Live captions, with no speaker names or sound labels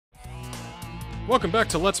Welcome back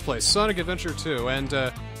to Let's Play Sonic Adventure 2, and,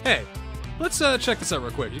 hey, let's, check this out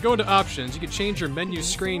real quick. You go into Options, you can change your menu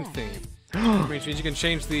screen theme. Which means you can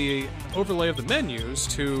change the overlay of the menus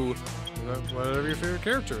to whatever your favorite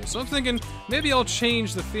character is. So I'm thinking, maybe I'll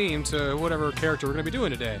change the theme to whatever character we're going to be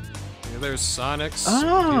doing today. There's Sonic's.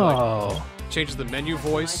 Oh! Changes the menu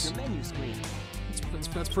voice.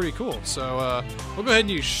 That's pretty cool. So, we'll go ahead and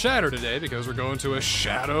use Shadow today, because we're going to a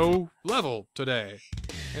Shadow level today.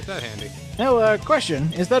 Ain't that handy? Now,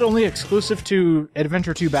 question. Is that only exclusive to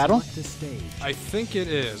Adventure 2 Battle? I think it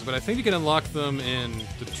is, but I think you can unlock them in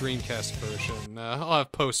the Dreamcast version. I'll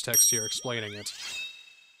have post-text here explaining it.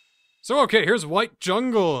 So, okay, here's White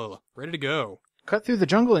Jungle. Ready to go. Cut through the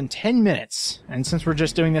jungle in 10 minutes. And since we're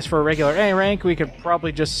just doing this for a regular A rank, we could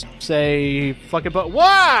probably just say, fuck it, but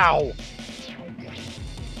wow!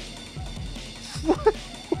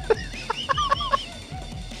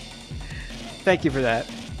 Thank you for that.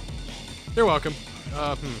 You're welcome.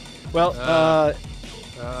 Well,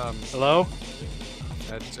 hello?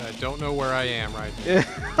 I don't know where I am right now.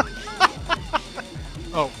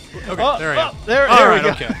 Oh, okay, Oh, there I am. There All we go.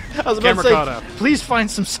 okay. I was about Camera to say, caught up. please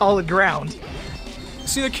find some solid ground.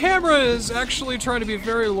 See, the camera is actually trying to be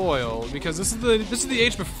very loyal, because this is the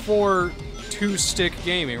age before two-stick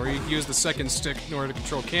gaming, where you use the second stick in order to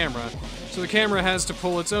control camera. So the camera has to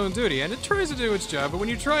pull its own duty, and it tries to do its job, but when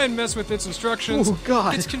you try and mess with its instructions, Oh,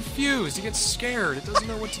 God. it gets confused, it gets scared, it doesn't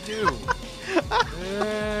know what to do.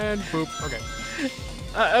 And boop. Okay.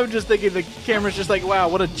 I'm just thinking the camera's just like, wow,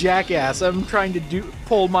 what a jackass. I'm trying to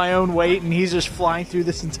pull my own weight, and he's just flying through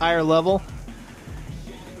this entire level.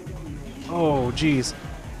 Oh, jeez.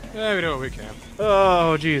 Yeah, we do what we can.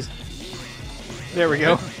 Oh, jeez. There we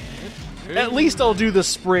go. At least I'll do the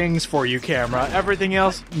springs for you, camera. Everything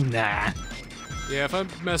else, nah. Yeah, if I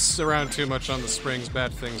mess around too much on the springs,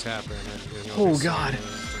 bad things happen. And, you know, Oh, they God. say,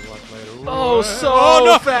 what later. Oh, so Oh,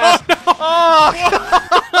 no! fast. Oh, no!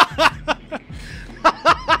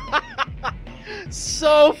 Oh,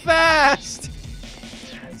 so fast.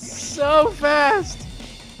 So fast.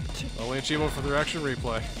 Only achievable for the action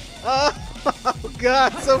replay. Oh,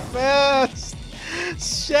 God, so fast.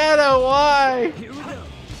 Shadow, why?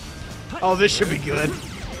 Oh, this should be good.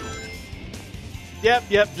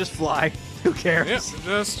 Yep, just fly. Who cares? Yep,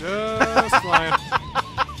 just flying.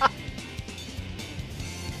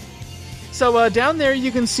 So down there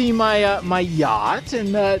you can see my my yacht,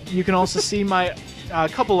 and you can also see my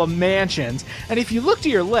couple of mansions. And if you look to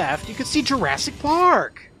your left, you can see Jurassic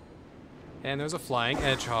Park. And there's a flying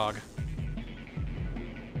hedgehog.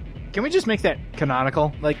 Can we just make that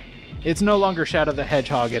canonical? Like, it's no longer Shadow the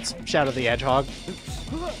Hedgehog, it's Shadow the Hedgehog.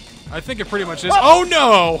 I think it pretty much is. Oh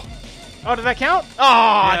no! Oh, did that count?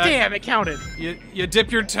 Oh, Yeah. damn, it counted. You dip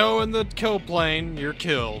your toe in the kill plane, you're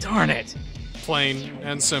killed. Darn it. Plain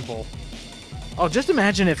and simple. Oh, just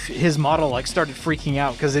imagine if his model like started freaking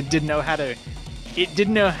out because it didn't know how to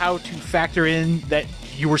factor in that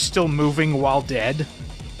you were still moving while dead.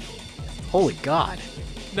 Holy God.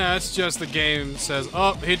 Nah, it's just the game says,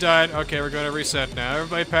 oh, he died. Okay, we're going to reset now.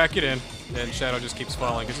 Everybody pack it in. And Shadow just keeps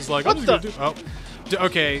falling. Because he's like, What I'm just going to do... Oh.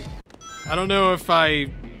 Okay. I don't know if I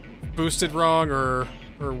boosted wrong or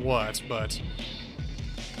what, but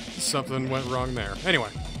something went wrong there. Anyway.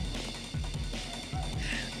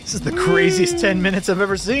 This is the craziest 10 minutes I've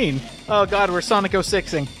ever seen. Oh God, we're Sonic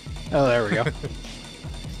 06ing. Oh, there we go.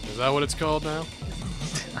 Is that what it's called now?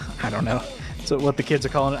 I don't know. So what the kids are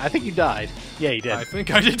calling it. I think you died. Yeah, you did. I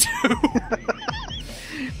think I did too.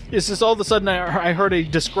 It's just all of a sudden I heard a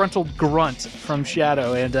disgruntled grunt from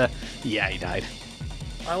Shadow, and yeah, he died.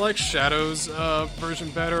 I like Shadow's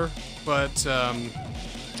version better, but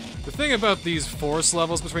the thing about these forest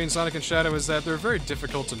levels between Sonic and Shadow is that they're very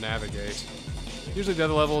difficult to navigate. Usually the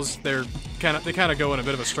other levels, they kind of go in a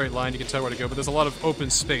bit of a straight line, you can tell where to go, but there's a lot of open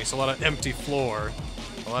space, a lot of empty floor,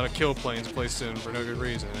 a lot of kill planes placed in for no good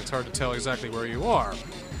reason, and it's hard to tell exactly where you are.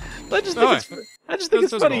 I just think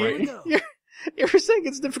it's funny. You're saying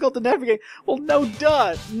it's difficult to navigate. Well, no,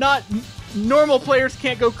 duh. Not normal players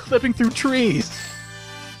can't go clipping through trees.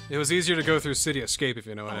 It was easier to go through City Escape, if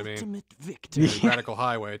you know what I mean. Yeah. Radical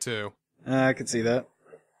Highway, too. I can see that.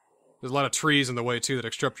 There's a lot of trees in the way, too, that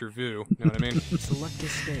obstruct your view. You know what I mean? Select a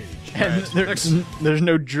stage. And Right. there's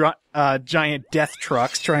no giant death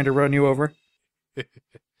trucks trying to run you over.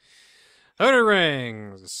 Outer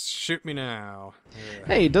Rings! Shoot me now. Yeah.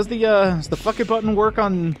 Hey, does the fuck it button work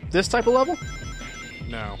on this type of level?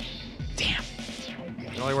 No. Damn.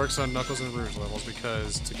 It only works on Knuckles and Rouge levels,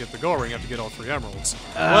 because to get the gold ring, you have to get all 3 emeralds.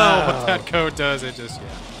 Well, what that code does, it just,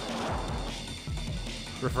 yeah.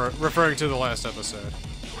 Referring to the last episode.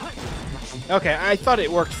 Okay, I thought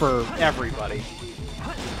it worked for everybody.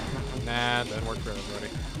 Nah, doesn't work for everybody.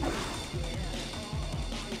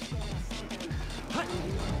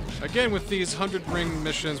 Again, with these 100 ring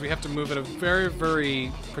missions, we have to move at a very,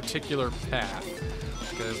 very particular path,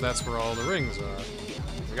 because that's where all the rings are.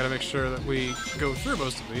 We gotta make sure that we go through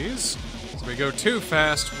most of these. So if we go too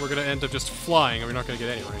fast, we're gonna end up just flying, and we're not gonna get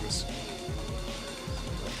any rings.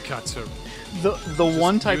 Got to. The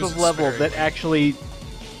one type of level sparingly. that actually,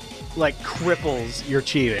 like, cripples your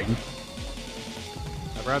cheating.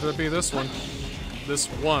 I'd rather it be this one. This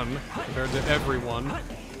one, compared to everyone.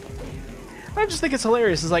 I just think it's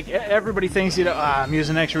hilarious. It's like everybody thinks, you know, I'm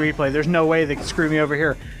using extra replay. There's no way they can screw me over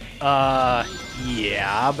here.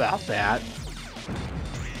 Yeah, about that.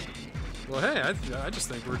 Well, hey, I just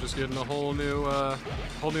think we're just getting a whole new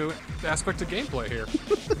aspect of gameplay here.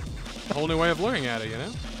 A whole new way of looking at it, you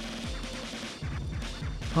know?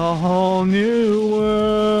 A whole new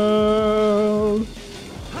world.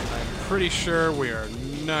 I'm pretty sure we are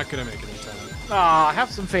not gonna make it in time. Aw,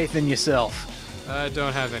 have some faith in yourself. I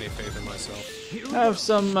don't have any faith in myself. Have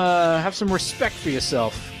some respect for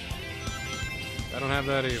yourself. I don't have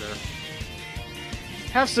that either.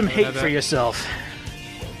 Have some don't hate have for that. yourself.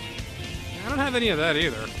 I don't have any of that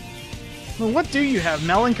either. Well, what do you have?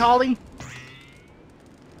 Melancholy?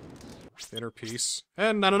 Inner peace.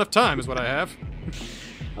 And not enough time is what I have.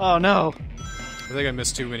 Oh no. I think I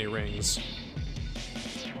missed too many rings.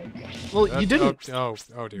 Well, you didn't. Oh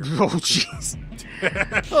dear. Oh, jeez.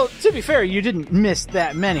 Well, to be fair, you didn't miss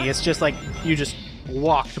that many. It's just like you just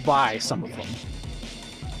walked by some of them.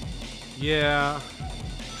 Yeah.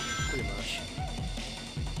 Pretty much.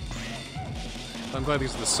 I'm glad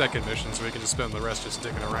these are the second mission, so we can just spend the rest just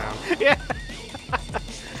digging around. Yeah.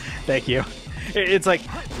 Thank you. It's like,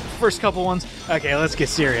 first couple ones, okay, let's get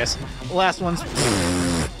serious. Last ones,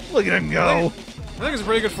 look at him go. I think it's a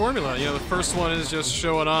pretty good formula. You know, the first one is just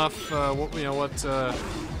showing off what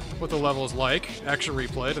the level is like, action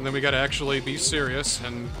replayed, and then we got to actually be serious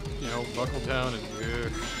and buckle down and.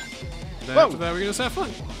 Then after that, we can just have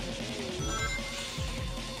fun.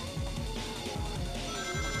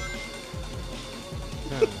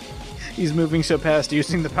 He's moving so fast,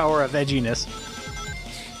 using the power of edginess.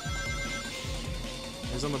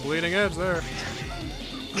 He's on the bleeding edge there.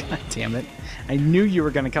 God damn it! I knew you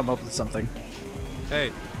were going to come up with something.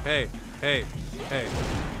 Hey.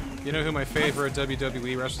 You know who my favorite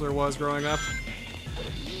WWE wrestler was growing up?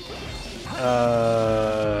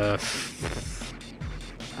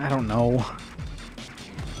 I don't know.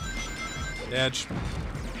 Edge.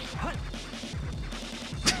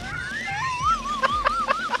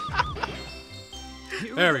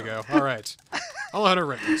 There we go. All right. All 100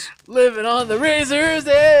 rings. Living on the razor's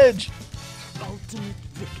edge. Ultimate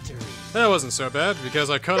victory. That wasn't so bad because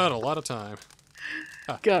I cut out a lot of time.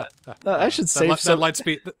 God, I should save some.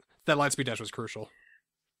 That light speed dash was crucial.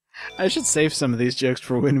 I should save some of these jokes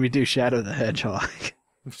for when we do Shadow the Hedgehog.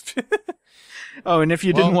 Oh, and if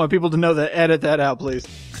you didn't want people to know that, edit that out, please.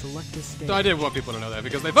 Select a stage. I did want people to know that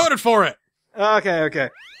because they voted for it. Okay.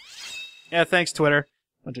 Yeah, thanks, Twitter.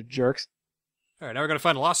 Bunch of jerks. All right, now we're gonna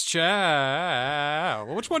find a lost child.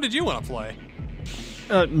 Well, which one did you want to play?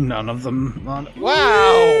 None of them. Wow!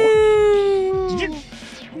 Did you...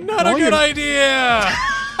 Not a good idea!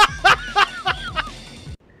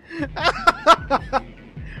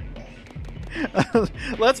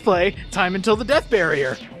 Let's play Time Until the Death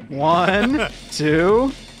Barrier. 1,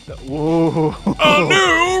 2... Whoa. A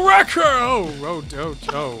new record!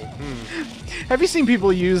 Have you seen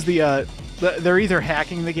people use they're either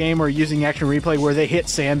hacking the game or using action replay where they hit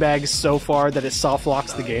sandbags so far that it soft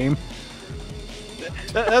locks the game?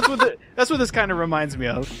 That's what this kind of reminds me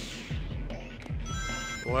of.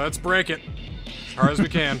 Let's break it. As hard as we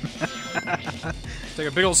can. Take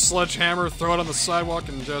a big old sledgehammer, throw it on the sidewalk,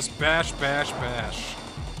 and just bash.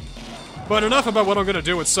 But enough about what I'm gonna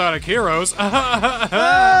do with Sonic Heroes.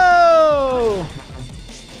 Oh!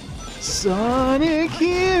 Sonic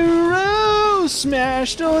Hero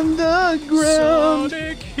smashed on the ground.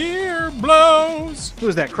 Sonic here blows. Who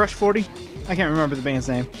was that? Crush 40? I can't remember the band's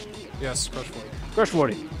name. Yes, Crush 40. Crush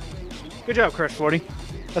 40. Good job, Crush 40.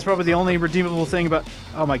 That's probably the only redeemable thing about...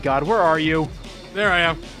 Oh my god, where are you? There I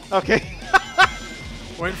am. Okay.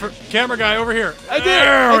 Waiting for camera guy over here. I did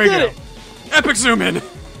There we it. go. Epic zoom in.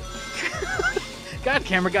 God,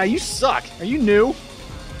 camera guy, you suck. Are you new?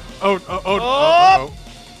 Oh.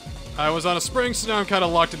 I was on a spring, so now I'm kind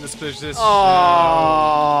of locked in this position. Oh.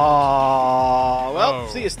 Well, Oh.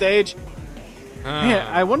 see you, stage. Man,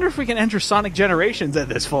 I wonder if we can enter Sonic Generations at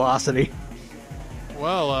this velocity.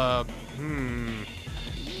 Well,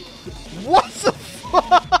 What the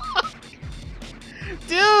fuck?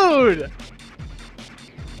 Dude!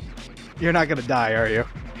 You're not gonna die, are you?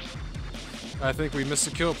 I think we missed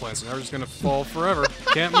a kill plan, so now we're just gonna fall forever.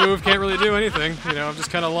 Can't move, can't really do anything. You know, I'm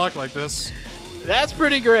just kind of locked like this. That's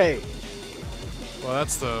pretty great. Well,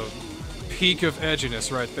 that's the peak of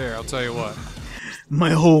edginess right there, I'll tell you what.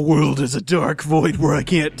 My whole world is a dark void where I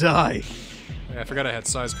can't die. Yeah, I forgot I had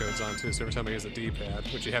size codes on too, so every time I use the D-pad,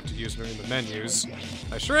 which you have to use during the menus,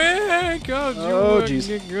 I shrink! Oh,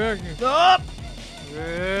 jeez. Stop!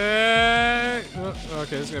 Okay,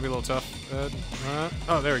 this is gonna be a little tough.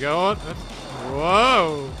 Oh, there we go.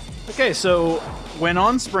 Whoa! Okay, so when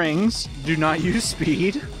on springs, do not use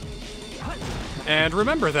speed. And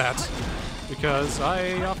remember that, because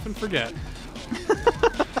I often forget.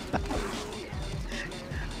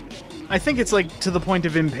 I think it's like to the point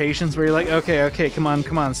of impatience where you're like, okay, come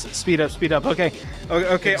on, speed up, okay,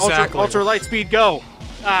 Exactly. ultra light speed, go!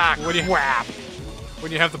 Ah, When you- crap!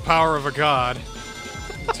 When you have the power of a god,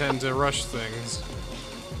 you tend to rush things.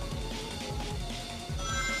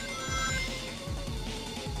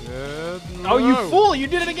 Oh, you No. fool! You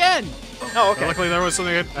did it again! Oh, okay. Luckily there was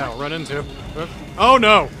something I'll run into. Oh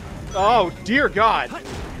no! Oh, dear God.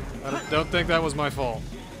 I don't think that was my fault.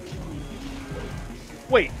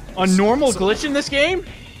 Wait, a normal glitch in this game?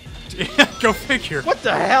 Yeah, go figure. What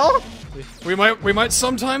the hell? We might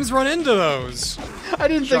sometimes run into those. I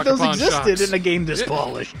didn't think Shock those upon existed shocks. in a game this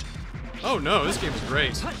polished. Oh no, this game is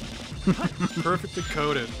great. Perfectly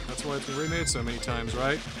coded. That's why it's been remade so many times,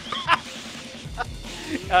 right?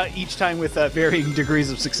 Each time with varying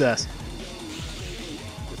degrees of success.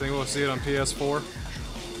 You think we'll see it on PS4?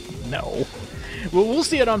 No. Well, we'll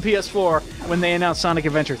see it on PS4 when they announce Sonic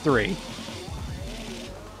Adventure 3.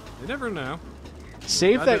 You never know.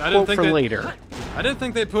 Save I that didn't quote think for that- later. I didn't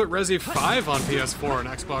think they put Resi 5 on PS4 and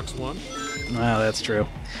Xbox One. Well, that's true.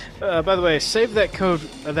 By the way, save that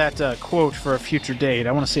quote for a future date.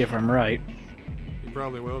 I want to see if I'm right. You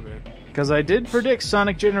probably will be. Because I did predict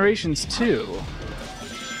Sonic Generations 2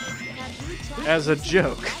 as a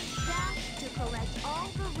joke.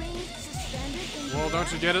 Well,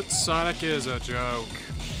 don't you get it? Sonic is a joke.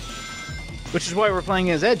 Which is why we're playing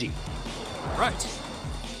as Edgy. Right.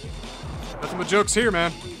 Nothing but jokes here,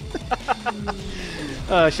 man.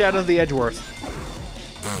 Shadow of the Edgeworth.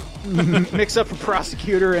 Mix up a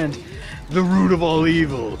prosecutor and the root of all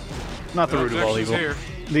evil. Not the No root of all objections evil. here.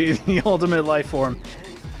 The ultimate life form.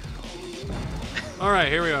 Alright,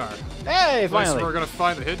 here we are. Hey, Place finally. where we're gonna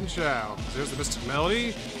find the hidden Chow. There's the mystic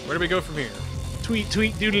melody. Where do we go from here? Tweet,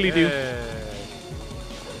 doodly doo. Hey.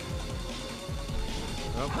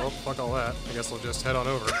 Oh, well, fuck all that. I guess we'll just head on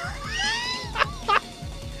over.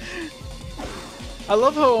 I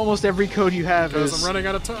love how almost every code you have Because is I'm running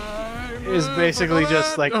out of time. is basically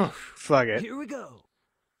just like, Oh, fuck it. Here we go.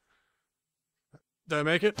 did I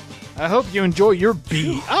make it? I hope you enjoy your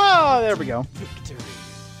B. Ah, there we go. Victory.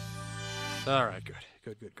 Alright, good.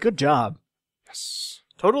 Good. Good job. Yes.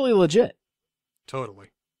 Totally legit. Totally.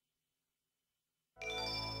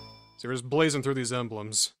 See, we're just blazing through these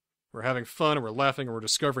emblems. We're having fun, and we're laughing, and we're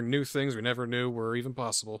discovering new things we never knew were even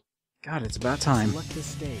possible. God, it's about time. Select the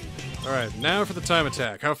stage. Alright, now for the time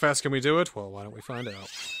attack. How fast can we do it? Well, why don't we find out?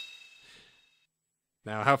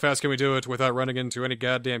 Now, how fast can we do it without running into any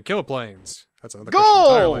goddamn kill planes? That's another question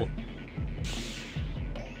Goal! entirely.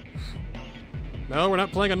 No, we're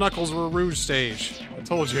not playing a Knuckles or a Rouge stage. I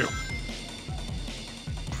told you.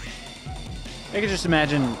 I can just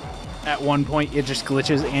imagine at one point it just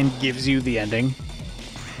glitches and gives you the ending.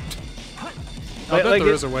 I bet Like there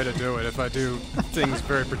it- is a way to do it if I do things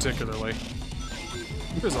very particularly.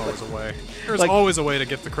 There's always a way. There's Like- always a way to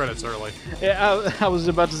get the credits early. Yeah, I was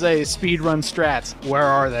about to say speedrun strats. Where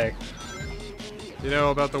are they? You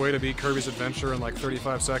know about the way to beat Kirby's Adventure in like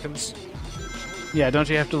 35 seconds? Yeah, don't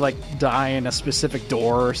you have to like die in a specific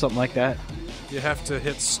door or something like that? You have to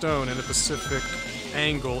hit stone in a specific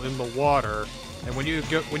angle in the water, and when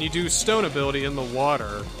you do stone ability in the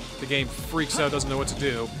water, the game freaks out, doesn't know what to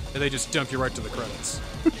do, and they just dump you right to the credits.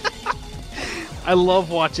 I love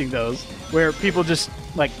watching those where people just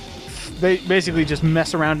like they basically just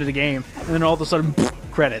mess around in the game and then all of a sudden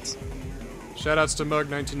credits. Shoutouts to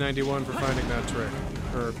Mug1991 for finding that trick,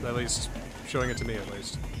 or at least showing it to me at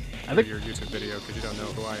least. I think Your YouTube video, because you don't know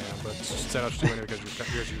who I am, but shoutouts to you anyway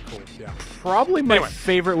because you're cool. Yeah. probably my Anyway.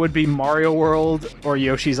 favorite would be Mario World or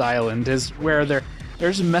Yoshi's Island, is where they're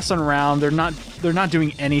just messing around. They're not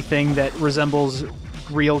doing anything that resembles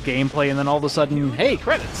real gameplay, and then all of a sudden, hey,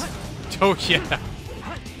 credits. Oh yeah.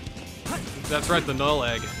 That's right, the null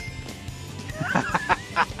egg.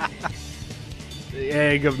 The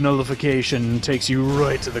egg of nullification takes you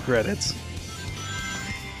right to the credits.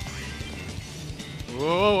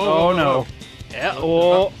 Whoa, Oh no. Yeah.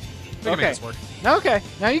 Oh. Make Okay. this work. Okay.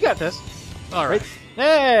 Now you got this. All right.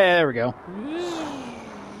 there we go.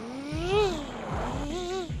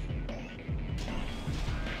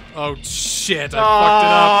 Oh shit! I fucked it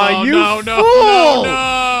up. Oh you no! No! fool!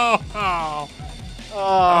 No! No!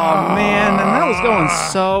 Oh, man, and that was going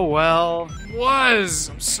so well. I'm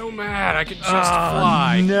so mad. I could just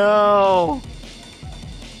fly. No.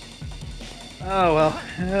 Oh, well.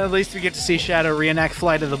 At least we get to see Shadow reenact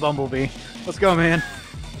Flight of the Bumblebee. Let's go, man.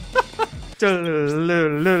 My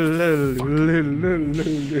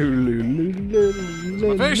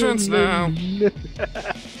patience now.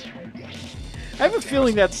 I have a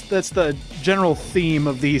feeling that's the general theme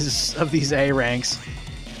of these A ranks.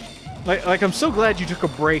 Like I'm so glad you took a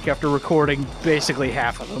break after recording basically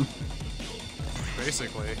half of them.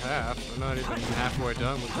 Basically half. I'm not even halfway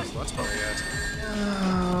done with this Let's Play yet.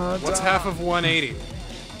 What's half of 180?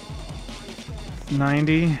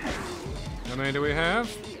 90. How many do we have?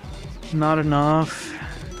 Not enough.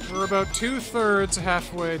 We're about 2/3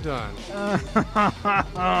 halfway done.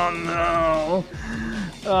 Oh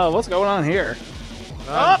no. What's going on here?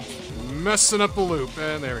 Messing up a loop,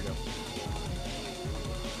 and there we go.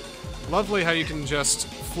 Lovely how you can just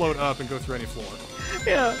float up and go through any floor.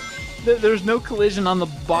 Yeah. There's no collision on the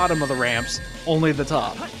bottom of the ramps, only the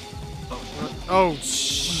top. Oh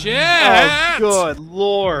shit! Oh, good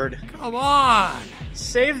lord. Come on!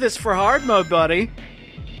 Save this for hard mode, buddy.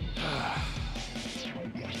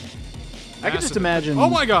 I can just imagine. Oh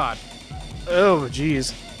my god! Oh,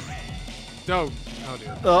 jeez. Oh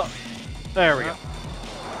dear. There we go.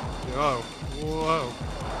 Oh, whoa.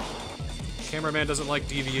 Cameraman doesn't like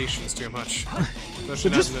deviations too much.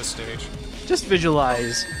 Especially not in this stage. Just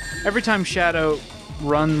visualize. Every time Shadow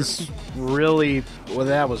runs really... Well,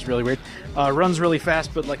 that was really weird. Runs really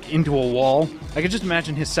fast, but like into a wall. I could just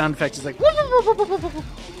imagine his sound effects is like...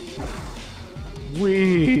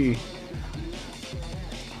 Wee.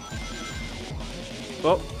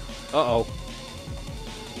 Oh. Uh-oh.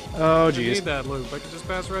 Oh, I jeez. need that loop. I could just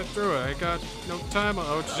pass right through it. I got no time.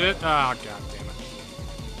 Oh, shit. Ah, god damn it.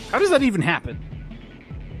 How does that even happen?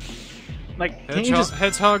 Like, can't you just...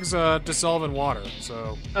 Hedgehogs dissolve in water,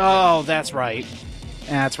 so... Oh, that's right.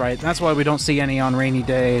 That's right. That's why we don't see any on rainy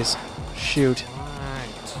days. Shoot.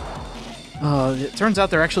 Right. It turns out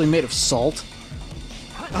they're actually made of salt.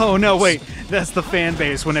 Oh, no, wait. That's the fan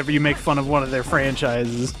base whenever you make fun of one of their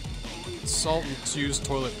franchises. Salt and used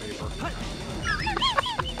toilet paper.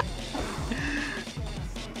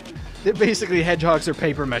 Basically, hedgehogs are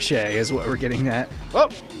paper mache, is what we're getting at. Oh!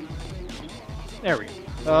 There we go.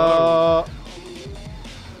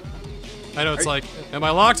 I know, it's like, am I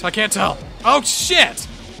locked? I can't tell. Oh, shit!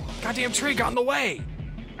 Goddamn tree got in the way!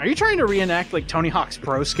 Are you trying to reenact, like, Tony Hawk's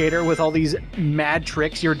Pro Skater with all these mad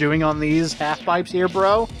tricks you're doing on these half-pipes here,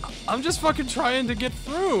 bro? I'm just fucking trying to get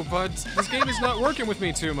through, but this game is not working with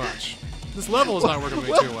me too much. This level is not working with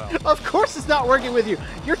me too well. Of course it's not working with you.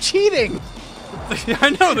 You're cheating.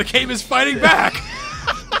 I know, the game is fighting back!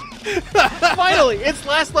 Finally, it's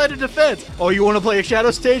last line of defense. Oh, you want to play a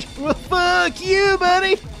Shadow stage? Well, fuck you,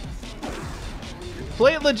 buddy.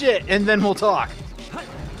 Play it legit, and then we'll talk.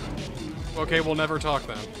 Okay, we'll never talk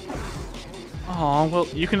then. Oh, well,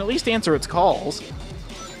 you can at least answer its calls.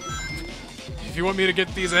 If you want me to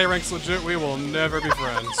get these A ranks legit, we will never be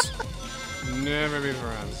friends. Never be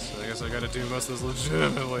friends. I guess I gotta do most of this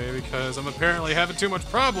legitimately because I'm apparently having too much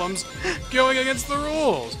problems going against the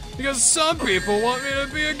rules. Because some people want me to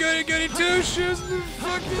be a goody-goody two-shoes and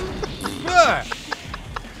fucking...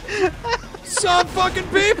 Some fucking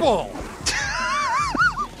people!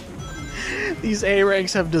 These A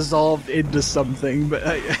ranks have dissolved into something, but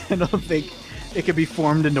I don't think it could be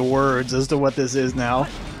formed into words as to what this is now.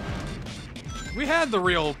 We had the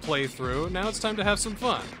real playthrough, now it's time to have some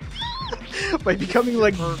fun. By becoming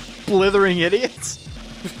like blithering idiots?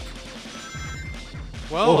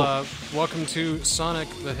 Well, welcome to Sonic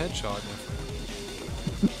the Hedgehog.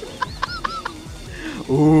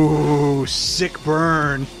 Ooh, sick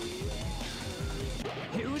burn.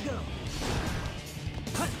 Here we go.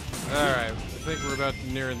 Alright, I think we're about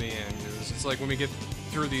nearing the end. It's like when we get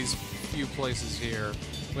through these few places here,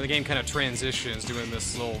 when the game kind of transitions, doing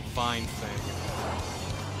this little vine thing.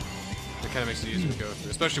 It kind of makes it easier to go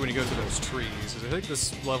through, especially when you go through those trees. Because I think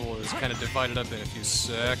this level is kind of divided up in a few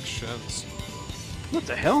sections. What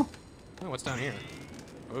the hell? Oh, what's down here?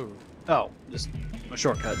 Oh. Oh, just a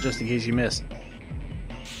shortcut, just in case you miss.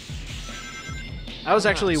 I was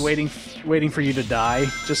actually waiting for you to die,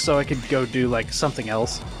 just so I could go do, like, something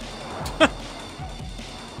else.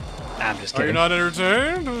 I'm just kidding. Are you not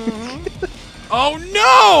entertained? Oh,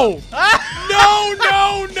 no! No,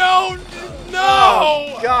 no, no!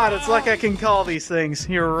 No! God, it's like I can call these things.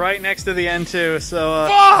 You're right next to the end too, so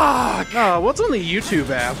Fuck! oh, what's on the YouTube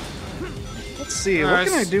app? Let's see, what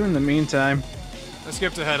can I do in the meantime? I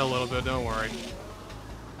skipped ahead a little bit, don't worry.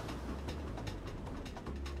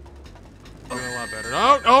 Doing a lot better.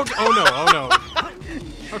 Oh no.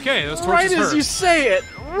 Okay, those torches Right as hurt. you say it!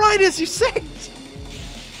 Right as you say it!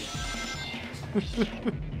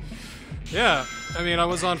 Yeah, I mean, I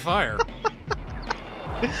was on fire.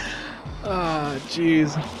 Ah,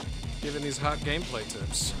 jeez. Giving these hot gameplay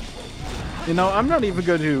tips. You know, I'm not even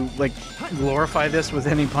going to, like, glorify this with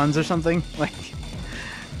any puns or something. Like,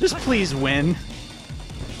 just please win.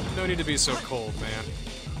 No need to be so cold, man.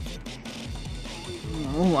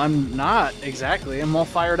 Well, I'm not, exactly. I'm all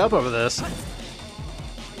fired up over this.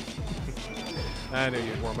 I knew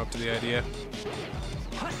you'd warm up to the idea.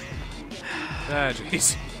 Ah,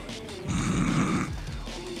 jeez.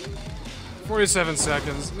 47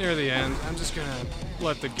 seconds, near the end. I'm just gonna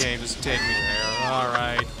let the game just take me there.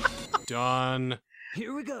 Alright. Done.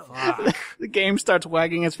 Here we go. Fuck. The game starts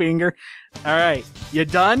wagging its finger. Alright, you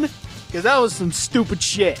done? Because that was some stupid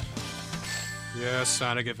shit. Yes,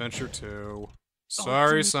 Sonic Adventure 2. Sorry,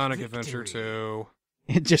 Ultimate Sonic victory. Adventure 2.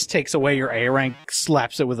 It just takes away your A rank,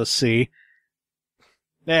 slaps it with a C.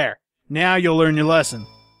 There. Now you'll learn your lesson.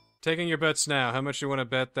 Taking your bets now. How much you want to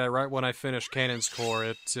bet that right when I finish Cannon's Core,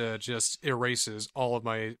 it just erases all of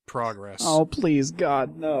my progress? Oh, please,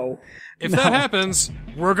 God, no. If that happens,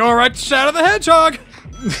 we're going right to Shadow the Hedgehog!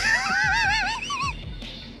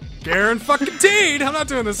 Guaranteed! I'm not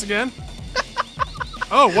doing this again.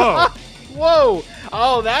 Oh, whoa. Whoa!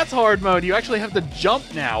 Oh, that's hard mode. You actually have to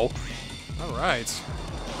jump now. Alright.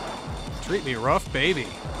 Treat me rough, baby.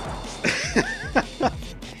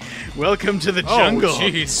 Welcome to the jungle. Oh,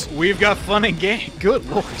 jeez. We've got fun and game. Good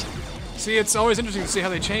lord. See, it's always interesting to see how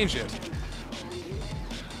they change it.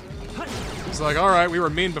 It's like, alright, we were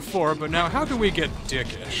mean before, but now how can we get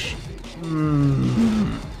dickish?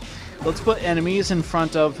 Let's put enemies in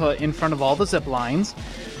front of all the zip lines.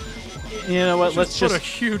 You know what? Let's put just a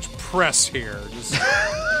huge press here. Just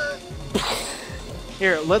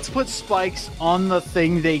here. Let's put spikes on the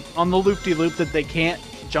thing on the loop-de-loop that they can't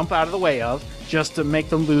jump out of the way of, just to make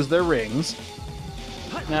them lose their rings.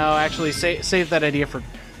 No, actually, save that idea for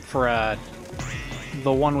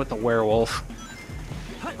the one with the werewolf.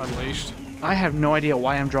 Unleashed. I have no idea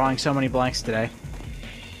why I'm drawing so many blanks today.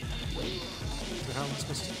 The hell am I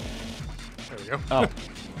supposed to... There we go. Oh.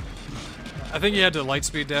 I think you had to light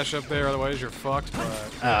speed dash up there, otherwise you're fucked,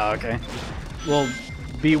 but... Oh, okay. Well,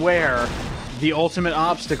 beware. The ultimate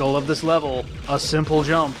obstacle of this level, a simple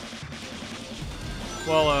jump.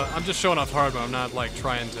 Well, I'm just showing off hard mode. I'm not, like,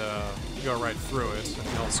 trying to go right through it. I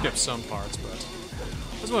mean, I'll skip some parts, but...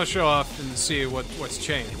 I just want to show off and see what's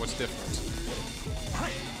changed, what's different.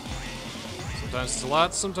 Sometimes it's a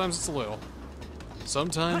lot, sometimes it's a little.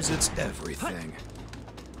 Sometimes it's everything.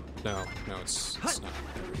 No, it's not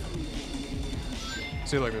everything.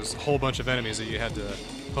 See, like, there's a whole bunch of enemies that you had to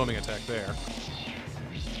homing attack there.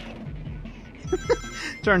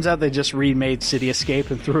 Turns out they just remade City Escape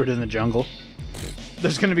and threw it in the jungle.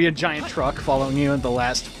 There's going to be a giant truck following you in the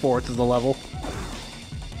last fourth of the level.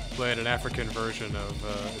 Played an African version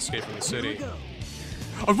of Escape from the City.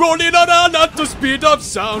 I'm rolling around at the speed of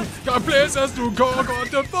sound. Got places to go, got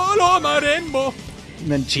to follow my rainbow.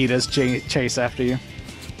 And then cheetahs chase after you.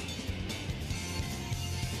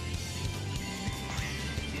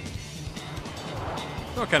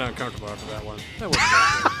 Felt kind of uncomfortable after that one. That wasn't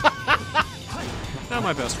that good. Not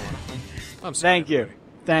my best one. I'm sorry. Thank you.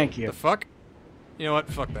 Thank you. The fuck? You know what?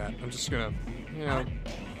 Fuck that. I'm just gonna, you know.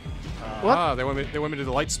 What? Ah, they want me to do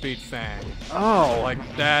the light speed thing. Oh, Like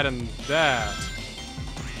that and that.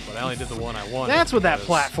 But I only did the one I wanted. that's what that because-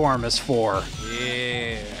 platform is for.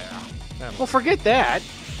 Yeah. That Well, forget that.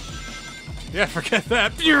 Yeah, forget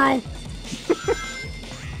that. Pew!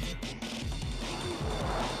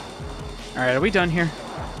 Alright, are we done here?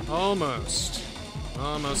 Almost.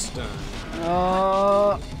 Almost done.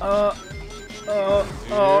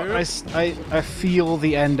 I feel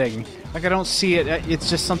the ending. Like, I don't see it. It's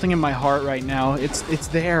just something in my heart right now. It's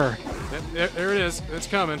there. There it is. It's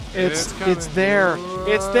coming. It's coming. there.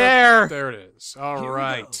 It's there. There it is. All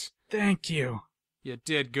right. Thank you. You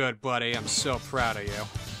did good, buddy. I'm so proud of you.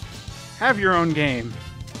 Have your own game.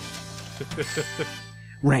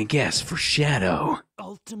 Rank S for Shadow.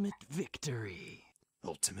 Ultimate victory.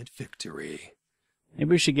 Ultimate victory.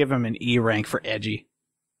 Maybe we should give him an E rank for edgy.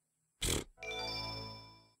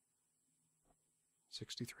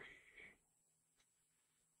 63.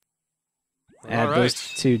 Add All those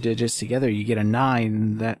right. two digits together, you get a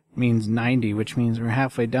 9. That means 90, which means we're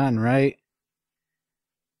halfway done, right?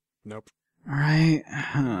 Nope. Alright.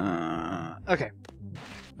 Okay.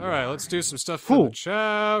 Alright, let's do some stuff for Cool. the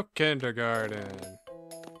Chow Kindergarten.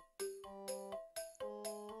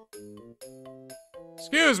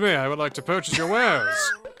 Excuse me, I would like to purchase your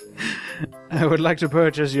wares. I would like to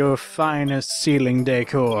purchase your finest ceiling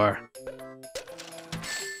decor.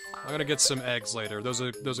 I'm gonna get some eggs later. Those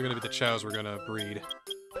are gonna be the chows we're gonna breed.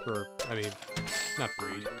 Or, I mean, not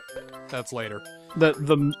breed. That's later.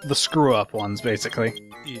 The screw up ones, basically.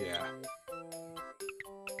 Yeah.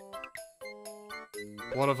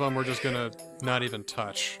 One of them we're just gonna not even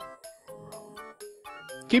touch.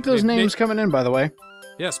 Keep those names coming in, by the way.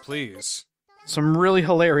 Yes, please. Some really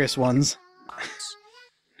hilarious ones.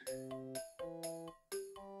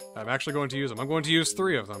 I'm actually going to use them. I'm going to use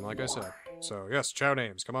 3 of them, like I said. So, yes, chow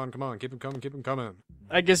names. Come on, come on. Keep them coming, keep them coming.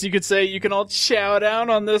 I guess you could say you can all chow down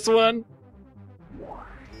on this one.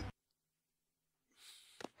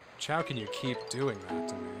 Chow, can you keep doing that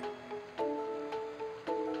to me?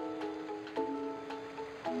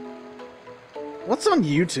 What's on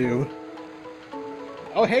YouTube?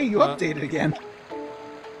 Oh, hey, you updated again.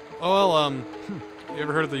 Oh, well, you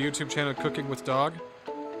ever heard of the YouTube channel Cooking with Dog?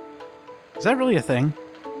 Is that really a thing?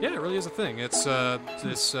 Yeah, it really is a thing. It's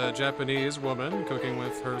this Japanese woman cooking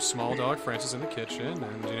with her small dog Francis in the kitchen,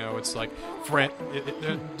 and you know it's like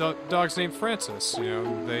dog's named Francis. You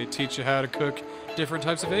know they teach you how to cook different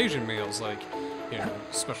types of Asian meals, like you know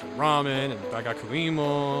especially ramen and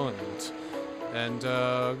bagakuimo and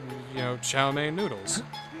you know chow mein noodles.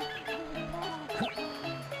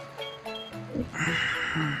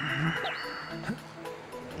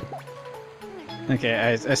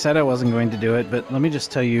 Okay, I said I wasn't going to do it, but let me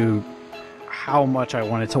just tell you how much I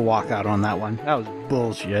wanted to walk out on that one. That was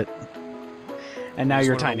bullshit. And now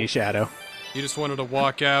you're Tiny Shadow. You just wanted to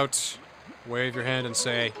walk out, wave your hand, and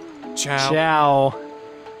say, "Chow." Chow.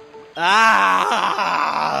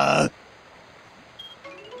 Ah!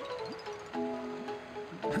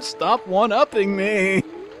 Stop one-upping me.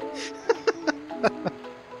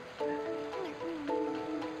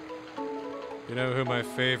 You know who my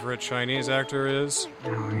favorite Chinese actor is?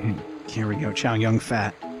 Oh, here we go, Chow Yun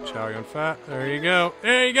Fat. Chow Yun Fat. There you go.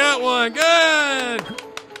 There you got one. Good!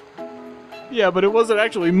 Yeah, but it wasn't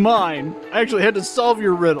actually mine. I actually had to solve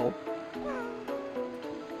your riddle.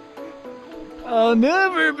 I'll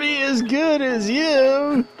never be as good as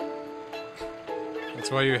you.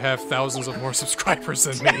 That's why you have thousands of more subscribers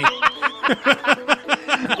than me.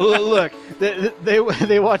 Look,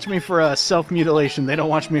 they watch me for self-mutilation. They don't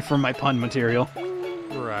watch me for my pun material.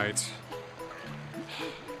 Right.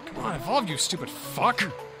 Come on, evolve, you stupid fuck.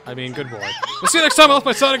 I mean, good boy. We'll see you next time on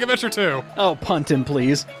my Sonic Adventure 2. Oh, punt him,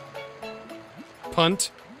 please.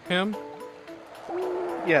 Punt him?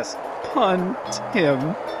 Yes, punt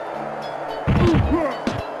him.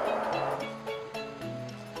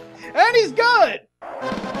 And he's good!